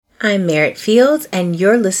I'm Merritt Fields, and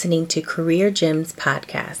you're listening to Career Gems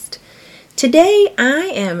Podcast. Today,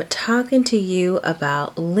 I am talking to you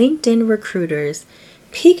about LinkedIn recruiters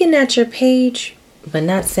peeking at your page, but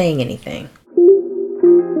not saying anything.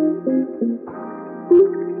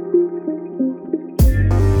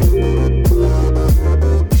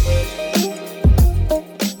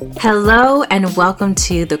 Hello, and welcome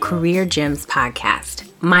to the Career Gems Podcast.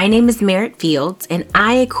 My name is Merritt Fields, and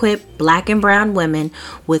I equip Black and Brown women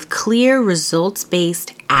with clear,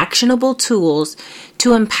 results-based, actionable tools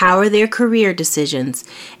to empower their career decisions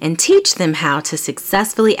and teach them how to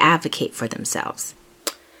successfully advocate for themselves.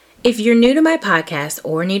 If you're new to my podcast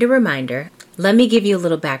or need a reminder, let me give you a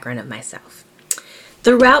little background of myself.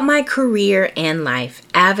 Throughout my career and life,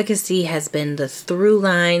 advocacy has been the through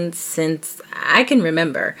line since I can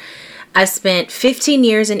remember. I've spent 15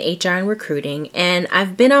 years in HR and recruiting, and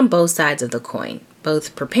I've been on both sides of the coin,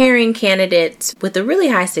 both preparing candidates with a really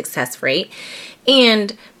high success rate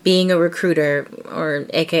and being a recruiter, or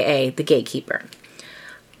AKA the gatekeeper.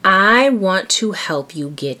 I want to help you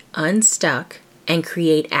get unstuck and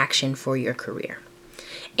create action for your career.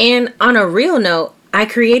 And on a real note, I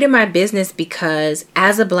created my business because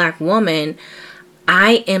as a Black woman,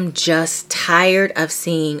 I am just tired of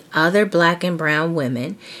seeing other Black and Brown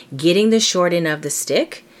women getting the short end of the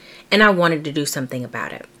stick, and I wanted to do something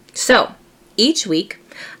about it. So each week,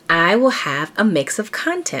 I will have a mix of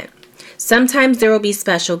content. Sometimes there will be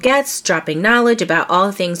special guests dropping knowledge about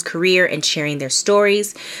all things career and sharing their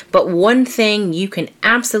stories. But one thing you can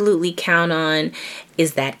absolutely count on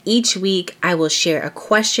is that each week I will share a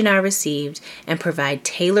question I received and provide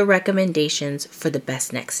tailored recommendations for the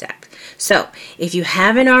best next step. So if you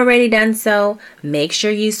haven't already done so, make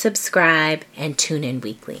sure you subscribe and tune in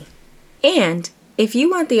weekly. And if you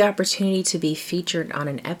want the opportunity to be featured on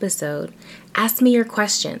an episode, ask me your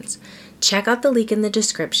questions. Check out the link in the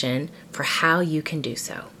description for how you can do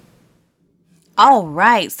so. All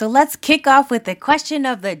right, so let's kick off with the question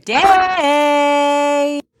of the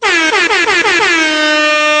day.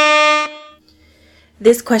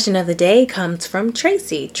 This question of the day comes from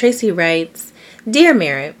Tracy. Tracy writes, "Dear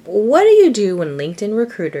Merritt, what do you do when LinkedIn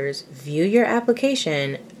recruiters view your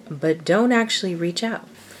application but don't actually reach out?"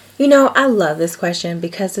 You know, I love this question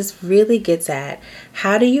because this really gets at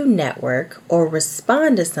how do you network or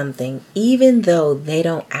respond to something even though they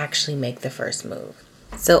don't actually make the first move.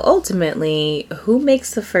 So ultimately, who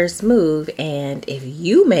makes the first move? And if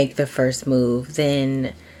you make the first move,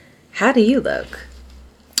 then how do you look?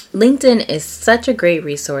 LinkedIn is such a great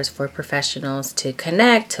resource for professionals to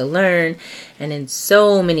connect, to learn, and in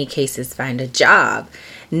so many cases find a job.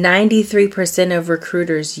 93% of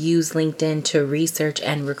recruiters use LinkedIn to research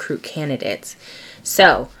and recruit candidates.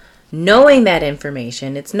 So, knowing that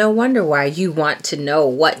information, it's no wonder why you want to know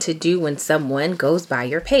what to do when someone goes by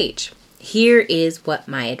your page. Here is what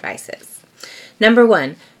my advice is. Number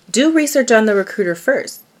 1, do research on the recruiter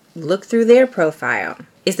first. Look through their profile.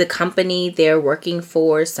 Is the company they're working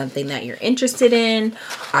for something that you're interested in?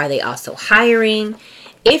 Are they also hiring?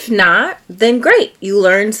 If not, then great. You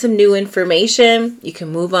learned some new information. You can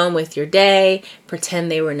move on with your day,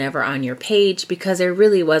 pretend they were never on your page because there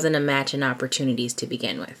really wasn't a match in opportunities to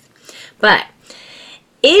begin with. But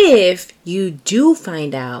if you do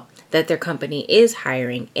find out that their company is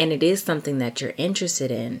hiring and it is something that you're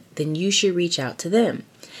interested in, then you should reach out to them.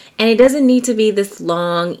 And it doesn't need to be this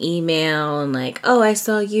long email and like, oh, I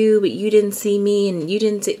saw you, but you didn't see me and you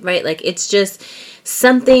didn't see, right? Like it's just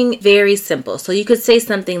something very simple. So you could say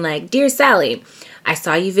something like, "Dear Sally, I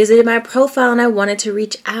saw you visited my profile and I wanted to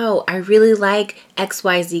reach out. I really like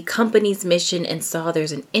XYZ company's mission and saw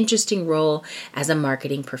there's an interesting role as a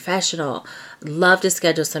marketing professional. Love to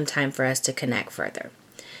schedule some time for us to connect further."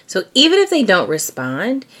 So even if they don't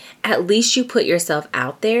respond, at least you put yourself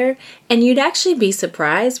out there, and you'd actually be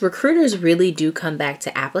surprised. Recruiters really do come back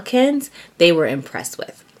to applicants they were impressed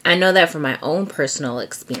with. I know that from my own personal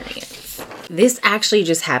experience. This actually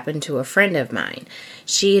just happened to a friend of mine.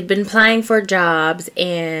 She had been applying for jobs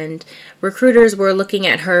and recruiters were looking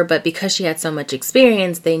at her, but because she had so much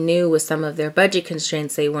experience, they knew with some of their budget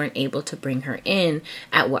constraints, they weren't able to bring her in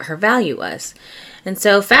at what her value was. And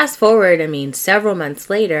so fast forward, several months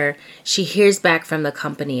later, she hears back from the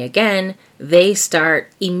company again. They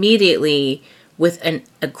start immediately with an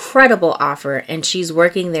incredible offer, and she's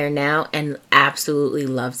working there now and absolutely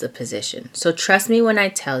loves the position. So trust me when I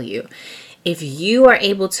tell you, if you are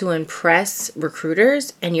able to impress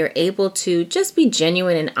recruiters and you're able to just be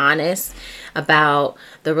genuine and honest about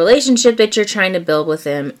the relationship that you're trying to build with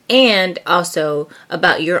them and also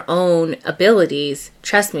about your own abilities,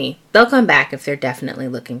 trust me, they'll come back if they're definitely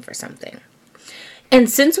looking for something. And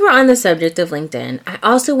since we're on the subject of LinkedIn, I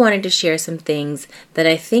also wanted to share some things that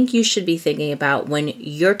I think you should be thinking about when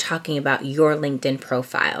you're talking about your LinkedIn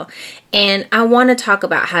profile. And I want to talk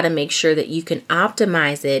about how to make sure that you can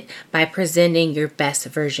optimize it by presenting your best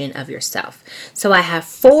version of yourself. So I have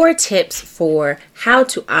 4 tips for how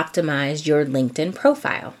to optimize your LinkedIn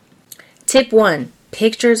profile. Tip 1.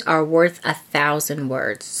 Pictures are worth 1,000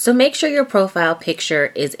 words. So make sure your profile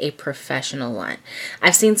picture is a professional one.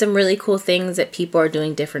 I've seen some really cool things that people are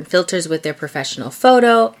doing different filters with their professional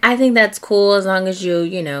photo. I think that's cool as long as you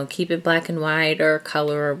keep it black and white or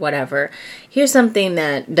color or whatever. Here's something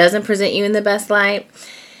that doesn't present you in the best light.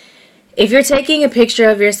 If you're taking a picture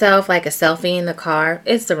of yourself like a selfie in the car,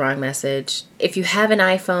 it's the wrong message. If you have an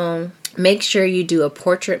iPhone, make sure you do a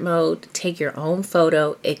portrait mode, take your own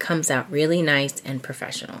photo. It comes out really nice and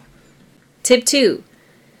professional. Tip 2,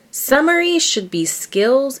 summary should be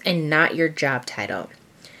skills and not your job title.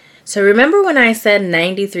 So remember when I said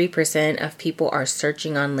 93% of people are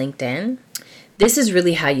searching on LinkedIn? This is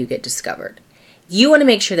really how you get discovered. You want to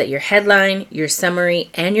make sure that your headline, your summary,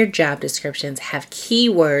 and your job descriptions have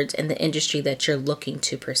keywords in the industry that you're looking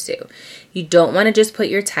to pursue. You don't want to just put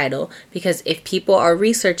your title, because if people are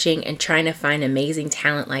researching and trying to find amazing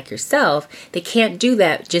talent like yourself, they can't do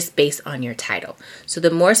that just based on your title. So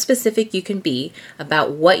the more specific you can be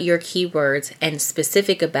about what your keywords and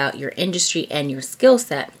specific about your industry and your skill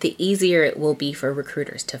set, the easier it will be for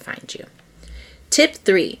recruiters to find you. Tip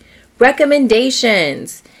 3,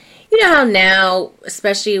 recommendations. You know how now,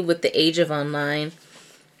 especially with the age of online,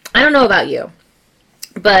 I don't know about you,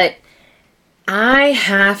 but I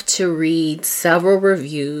have to read several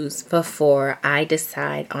reviews before I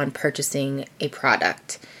decide on purchasing a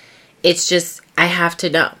product. It's just, I have to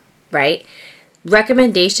know, right?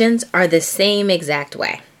 Recommendations are the same exact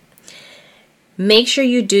way. Make sure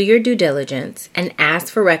you do your due diligence and ask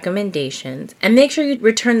for recommendations, and make sure you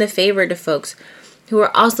return the favor to folks who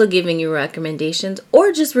are also giving you recommendations,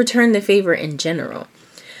 or just return the favor in general.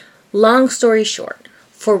 Long story short,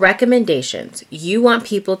 for recommendations, you want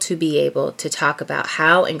people to be able to talk about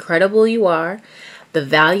how incredible you are, the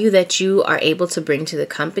value that you are able to bring to the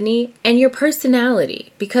company, and your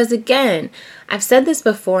personality. Because again, I've said this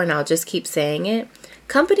before and I'll just keep saying it,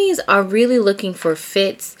 companies are really looking for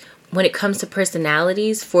fits when it comes to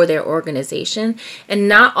personalities for their organization, and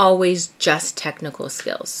not always just technical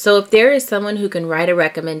skills. So if there is someone who can write a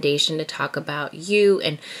recommendation to talk about you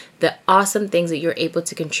and the awesome things that you're able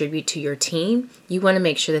to contribute to your team, you want to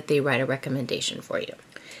make sure that they write a recommendation for you.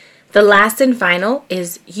 The last and final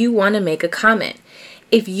is you want to make a comment.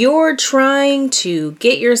 If you're trying to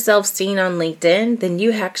get yourself seen on LinkedIn, then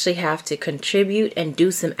you actually have to contribute and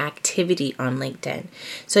do some activity on LinkedIn.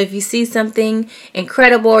 So if you see something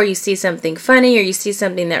incredible, or you see something funny, or you see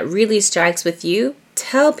something that really strikes with you,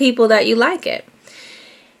 tell people that you like it.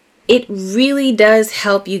 It really does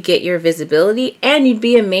help you get your visibility, and you'd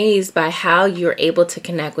be amazed by how you're able to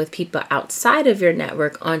connect with people outside of your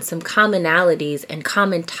network on some commonalities and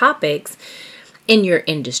common topics in your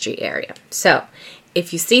industry area. So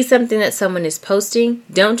if you see something that someone is posting,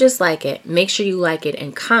 don't just like it. Make sure you like it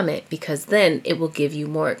and comment, because then it will give you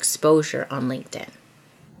more exposure on LinkedIn.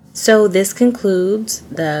 So this concludes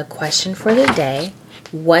the question for the day.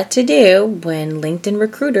 What to do when LinkedIn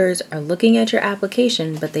recruiters are looking at your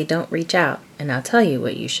application but they don't reach out. And I'll tell you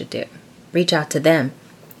what you should do. Reach out to them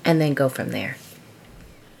and then go from there.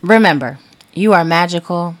 Remember, you are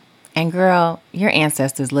magical, and girl, your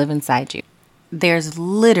ancestors live inside you. There's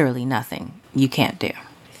literally nothing you can't do.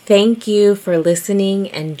 Thank you for listening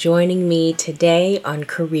and joining me today on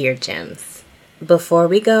Career Gems. Before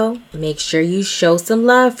we go, make sure you show some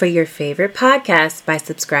love for your favorite podcast by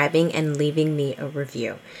subscribing and leaving me a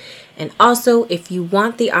review. And also, if you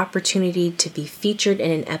want the opportunity to be featured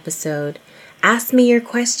in an episode, ask me your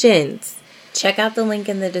questions. Check out the link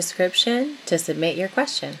in the description to submit your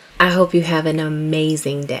question. I hope you have an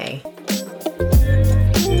amazing day.